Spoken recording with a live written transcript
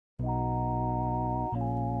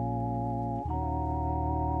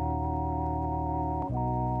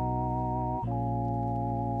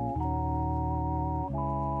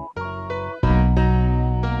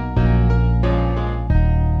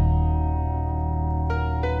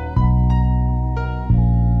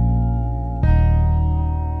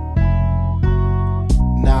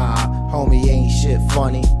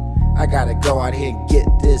funny. I gotta go out here and get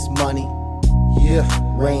this money. Yeah,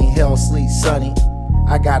 rain, hail, sleet, sunny.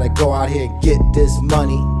 I gotta go out here and get this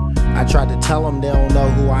money. I tried to tell them they don't know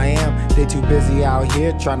who I am. They too busy out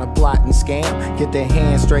here trying to plot and scam. Get their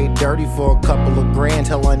hands straight dirty for a couple of grand.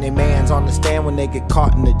 Telling their mans on the stand when they get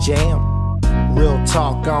caught in the jam. Real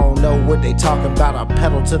talk, I don't know what they talking about. I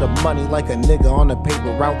pedal to the money like a nigga on the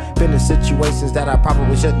paper route. Been in situations that I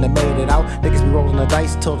probably shouldn't have made it out. Niggas be rolling the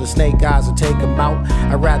dice till the snake eyes will take them out.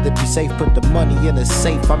 I'd rather be safe, put the money in a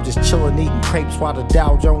safe. I'm just chillin' eating crepes while the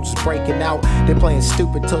Dow Jones is breaking out. They playing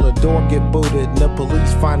stupid till the door get booted and the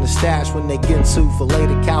police find the stash when they getting sued for lay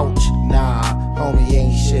the couch. Nah, homie,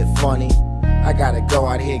 ain't shit funny. I gotta go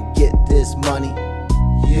out here and get this money.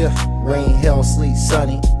 Yeah, rain, hail, sleet,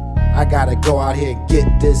 sunny. I gotta go out here and get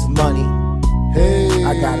this money. Hey,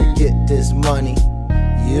 I gotta get this money.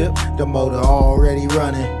 Yep, the motor already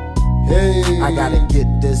running. Hey, I gotta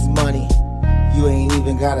get this money. You ain't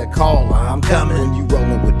even gotta call, I'm coming. When you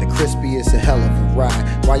rollin' with the crispy, it's a hell of a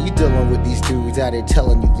ride. Why you dealing with these dudes out there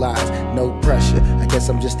telling you lies? No pressure, I guess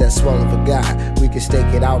I'm just that swell of a guy. We can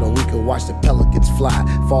stake it out or we can watch the pelicans fly.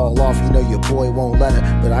 Fall off, you know your boy won't let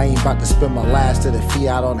her. But I ain't about to spend my last to the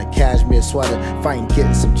Fiat on a cashmere sweater. If I ain't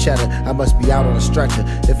getting some cheddar, I must be out on a stretcher.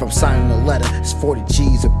 If I'm signing a letter, it's 40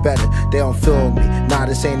 G's or better. They don't feel me, nah,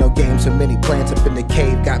 this ain't no game. So many plants up in the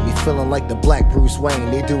cave got me feeling like the black Bruce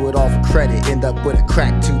Wayne. They do it all for credit, end up with a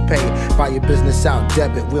crack toupee. Buy your business out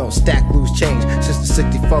debit, we don't stack loose change. Since the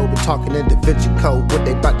 64, been talking in Da Vinci Code. What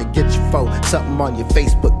they about to get you for? Something on your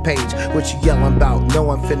Facebook page. What you yelling about? No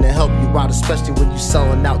one finna help you out, especially when you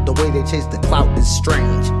selling out. The way they chase the clout is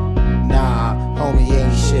strange. Nah, homie,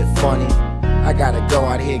 ain't shit funny. I gotta go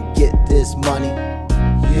out here and get this money.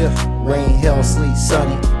 Yeah, rain, hail, sleet,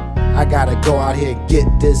 sunny. I gotta go out here and get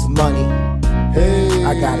this money. Hey,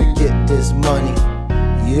 I gotta get this money.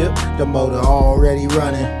 Yep, the motor already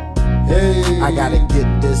running. Hey, I gotta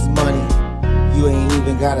get this money. You ain't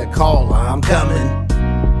even gotta call, I'm coming.